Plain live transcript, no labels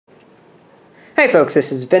Hey folks,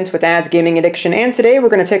 this is Vince with Dad's Gaming Addiction, and today we're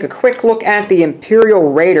going to take a quick look at the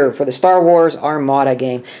Imperial Raider for the Star Wars Armada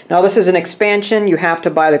game. Now this is an expansion. You have to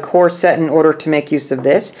buy the core set in order to make use of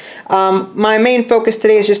this. My main focus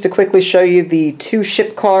today is just to quickly show you the 2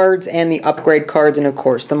 ship cards and the upgrade cards, and of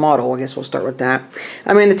course the model. I guess we'll start with that.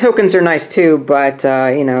 I mean, the tokens are nice too, but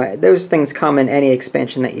you know, those things come in any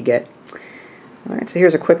expansion that you get. Alright, so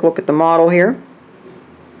here's a quick look at the model here.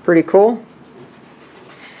 Pretty cool.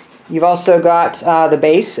 You've also got the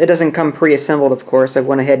base. It doesn't come pre-assembled, of course. I've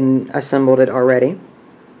went ahead and assembled it already.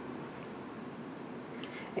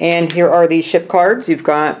 And here are the ship cards. You've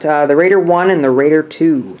got the Raider 1 and the Raider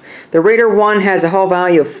 2. The Raider 1 has a hull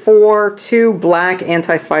value of 4, 2 black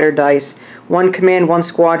anti-fighter dice, 1 command, 1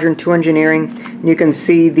 squadron, 2 engineering. You can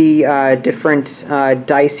see the different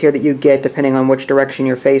dice here that you get depending on which direction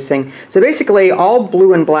you're facing. So basically all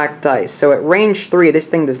blue and black dice. So at range 3 this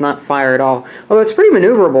thing does not fire at all, although it's pretty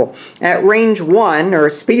maneuverable. At range 1, or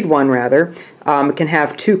speed 1 rather, it can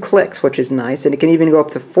have 2 clicks, which is nice, and it can even go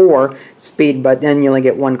up to 4 speed, but then you only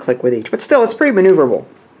get 1 click with each. But still, it's pretty maneuverable.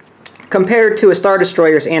 Compared to a Star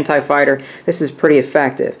Destroyer's anti-fighter, this is pretty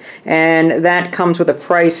effective. And that comes with a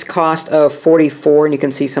price cost of $44, and you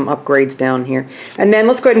can see some upgrades down here. And then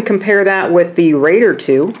let's go ahead and compare that with the Raider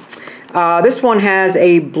 2. This one has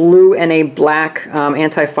a blue and a black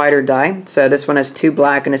anti-fighter die. So this one has 2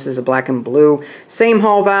 black and this is a black and blue. Same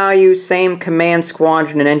hull value, same command,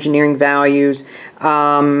 squadron, and engineering values.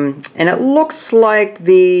 And it looks like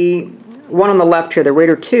the one on the left here, the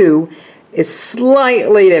Raider 2, is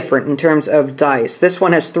slightly different in terms of dice. This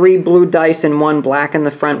one has 3 blue dice and 1 black in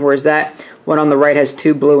the front, whereas that one on the right has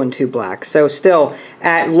 2 blue and 2 black. So still,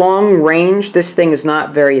 at long range, this thing is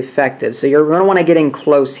not very effective. So you're going to want to get in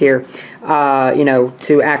close here, you know,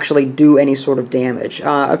 to actually do any sort of damage.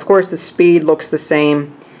 Of course, the speed looks the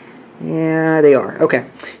same. Yeah, they are. Okay.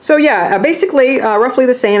 So yeah, basically roughly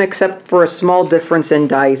the same except for a small difference in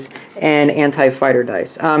dice and anti-fighter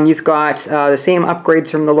dice. You've got the same upgrades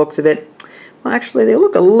from the looks of it. Well, actually, they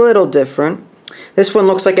look a little different. This one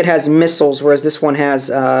looks like it has missiles, whereas this one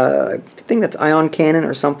has, I think that's ion cannon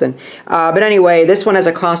or something. But anyway, this one has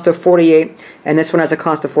a cost of 48, and this one has a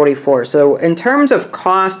cost of 44. So in terms of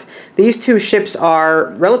cost, these 2 ships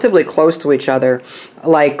are relatively close to each other.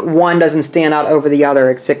 Like, one doesn't stand out over the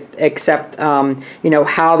other, except you know,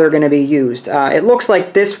 how they're going to be used. It looks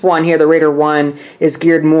like this one here, the Raider 1, is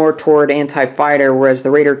geared more toward anti-fighter, whereas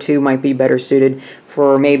the Raider 2 might be better suited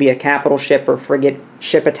for maybe a capital ship or frigate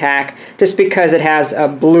ship attack, just because it has a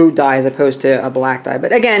blue die as opposed to a black die.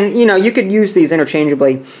 But again, you know, you could use these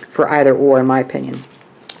interchangeably for either or, in my opinion.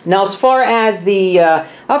 Now, as far as the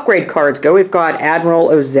upgrade cards go, we've got Admiral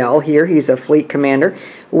Ozell here. He's a fleet commander.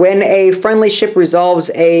 When a friendly ship resolves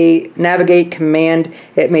a navigate command,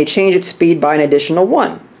 it may change its speed by an additional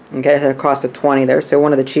 1. Okay, at a cost of 20 there, so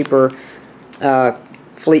one of the cheaper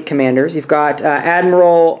fleet commanders. You've got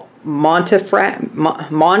Admiral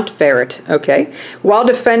Montferrat, okay. While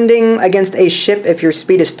defending against a ship, if your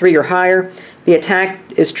speed is 3 or higher, the attack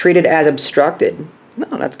is treated as obstructed.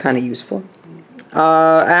 Oh, that's kind of useful.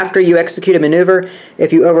 After you execute a maneuver,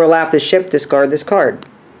 if you overlap the ship, discard this card.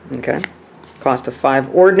 Okay. Cost of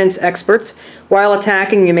 5. Ordnance experts. While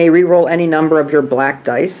attacking, you may reroll any number of your black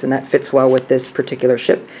dice, and that fits well with this particular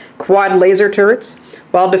ship. Quad laser turrets.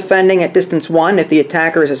 While defending at distance 1, if the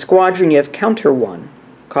attacker is a squadron, you have counter 1.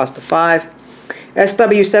 Cost of 5.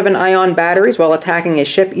 SW7 ion batteries. While attacking a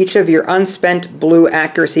ship, each of your unspent blue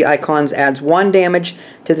accuracy icons adds 1 damage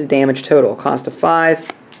to the damage total. Cost of 5.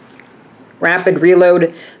 Rapid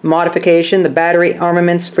reload modification. The battery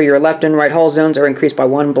armaments for your left and right hull zones are increased by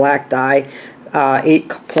 1 black die. 8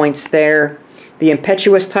 points there. The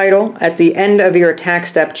impetuous title. At the end of your attack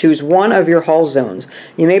step, choose one of your hull zones.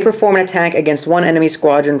 You may perform an attack against 1 enemy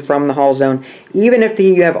squadron from the hull zone, even if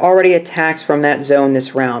you have already attacked from that zone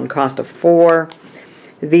this round. Cost of 4.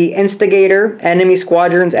 The instigator. Enemy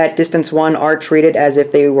squadrons at distance 1 are treated as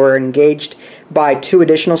if they were engaged by 2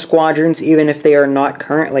 additional squadrons, even if they are not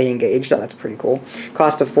currently engaged. Oh, that's pretty cool.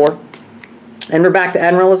 Cost of 4. And we're back to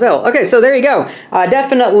Admiral Ozell. Okay, so there you go.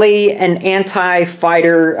 Definitely an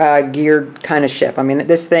anti-fighter geared kind of ship. I mean,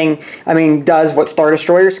 this thing, does what Star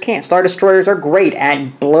Destroyers can't. Star Destroyers are great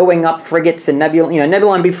at blowing up frigates and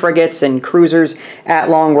Nebulon B frigates and cruisers at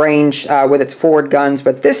long range with its forward guns.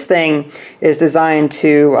 But this thing is designed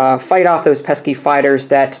to fight off those pesky fighters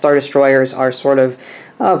that Star Destroyers are sort of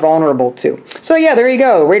vulnerable to. So yeah, there you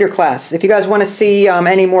go, Raider class. If you guys want to see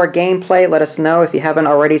any more gameplay, let us know. If you haven't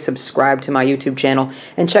already, subscribe to my YouTube channel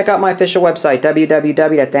and check out my official website,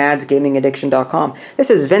 www.dadsgamingaddiction.com.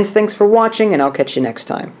 This is Vince, thanks for watching, and I'll catch you next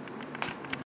time.